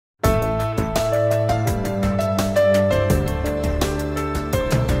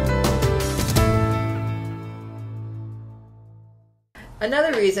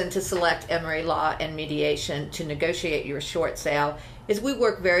Another reason to select Emery Law and Mediation to negotiate your short sale is we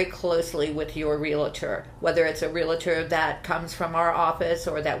work very closely with your realtor, whether it's a realtor that comes from our office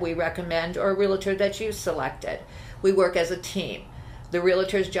or that we recommend, or a realtor that you selected. We work as a team. The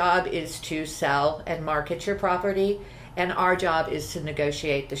realtor's job is to sell and market your property, and our job is to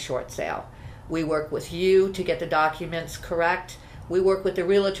negotiate the short sale. We work with you to get the documents correct. We work with the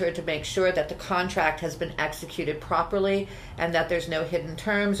realtor to make sure that the contract has been executed properly and that there's no hidden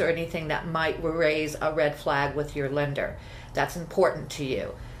terms or anything that might raise a red flag with your lender. That's important to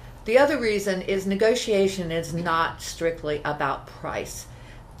you. The other reason is negotiation is not strictly about price.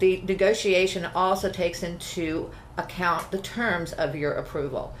 The negotiation also takes into account the terms of your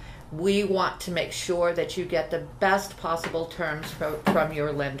approval. We want to make sure that you get the best possible terms from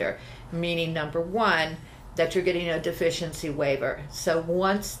your lender, meaning number one, that you're getting a deficiency waiver. So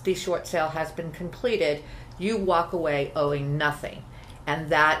once the short sale has been completed, you walk away owing nothing, and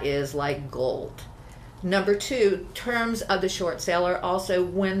that is like gold. Number two, terms of the short sale are also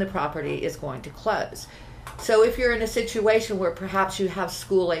when the property is going to close. So if you're in a situation where perhaps you have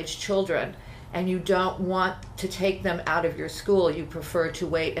school-age children and you don't want to take them out of your school, you prefer to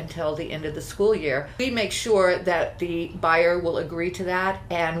wait until the end of the school year, we make sure that the buyer will agree to that,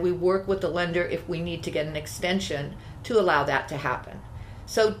 and we work with the lender if we need to get an extension to allow that to happen.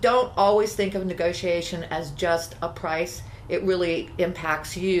 So don't always think of negotiation as just a price. It really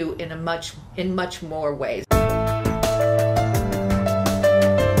impacts you in much more ways.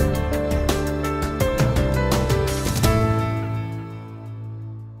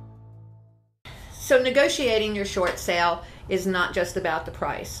 So negotiating your short sale is not just about the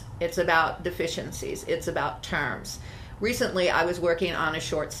price. It's about deficiencies. It's about terms. Recently, I was working on a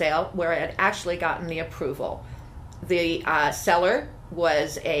short sale where I had actually gotten the approval. The seller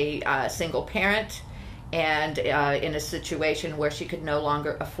was a single parent and in a situation where she could no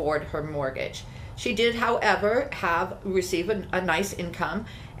longer afford her mortgage. She did, however, receive a nice income,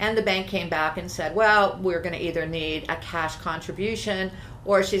 and the bank came back and said, well, we're going to either need a cash contribution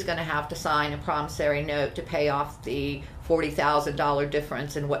or she's going to have to sign a promissory note to pay off the $40,000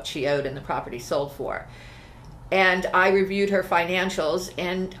 difference in what she owed and the property sold for. And I reviewed her financials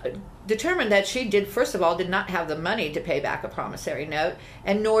and determined that she first of all, did not have the money to pay back a promissory note,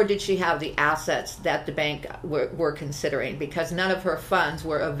 and nor did she have the assets that the bank were considering, because none of her funds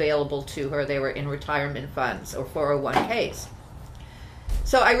were available to her. They were in retirement funds or 401ks.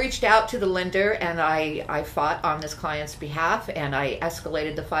 So I reached out to the lender and I fought on this client's behalf, and I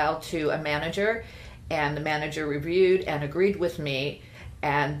escalated the file to a manager, and the manager reviewed and agreed with me,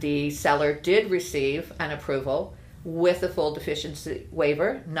 and the seller did receive an approval with a full deficiency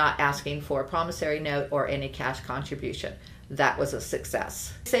waiver, not asking for a promissory note or any cash contribution. That was a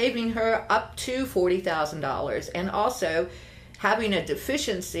success, saving her up to $40,000. And also, having a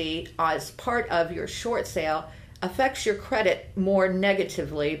deficiency as part of your short sale affects your credit more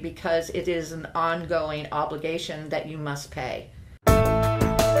negatively because it is an ongoing obligation that you must pay.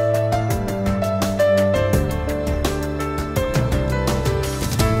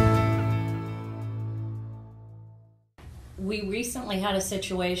 We recently had a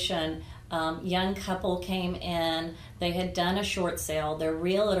situation, young couple came in, they had done a short sale, their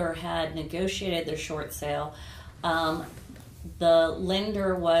realtor had negotiated their short sale. The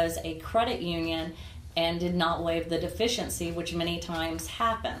lender was a credit union and did not waive the deficiency, which many times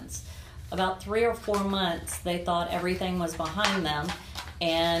happens. About 3 or 4 months, they thought everything was behind them,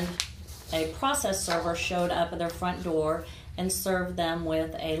 and a process server showed up at their front door and served them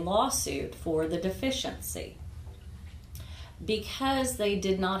with a lawsuit for the deficiency. Because they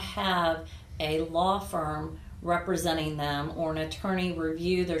did not have a law firm representing them or an attorney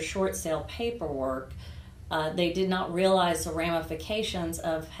review their short sale paperwork, they did not realize the ramifications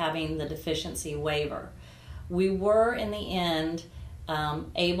of having the deficiency waiver. We were, in the end,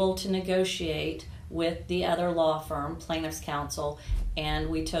 able to negotiate with the other law firm, plaintiff's counsel, and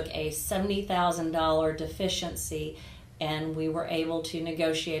we took a $70,000 deficiency and we were able to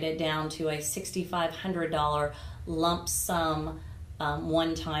negotiate it down to a $6,500 lump sum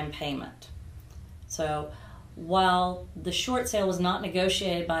one-time payment. So while the short sale was not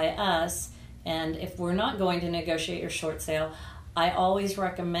negotiated by us, and if we're not going to negotiate your short sale, I always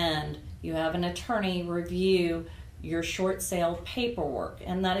recommend you have an attorney review your short sale paperwork.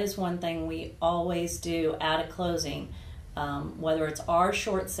 And that is one thing we always do at a closing, whether it's our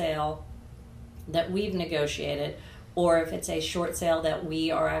short sale that we've negotiated or if it's a short sale that we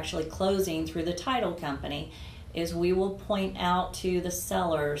are actually closing through the title company, is we will point out to the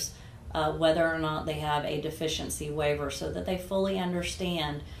sellers whether or not they have a deficiency waiver so that they fully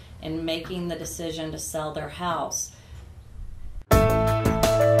understand in making the decision to sell their house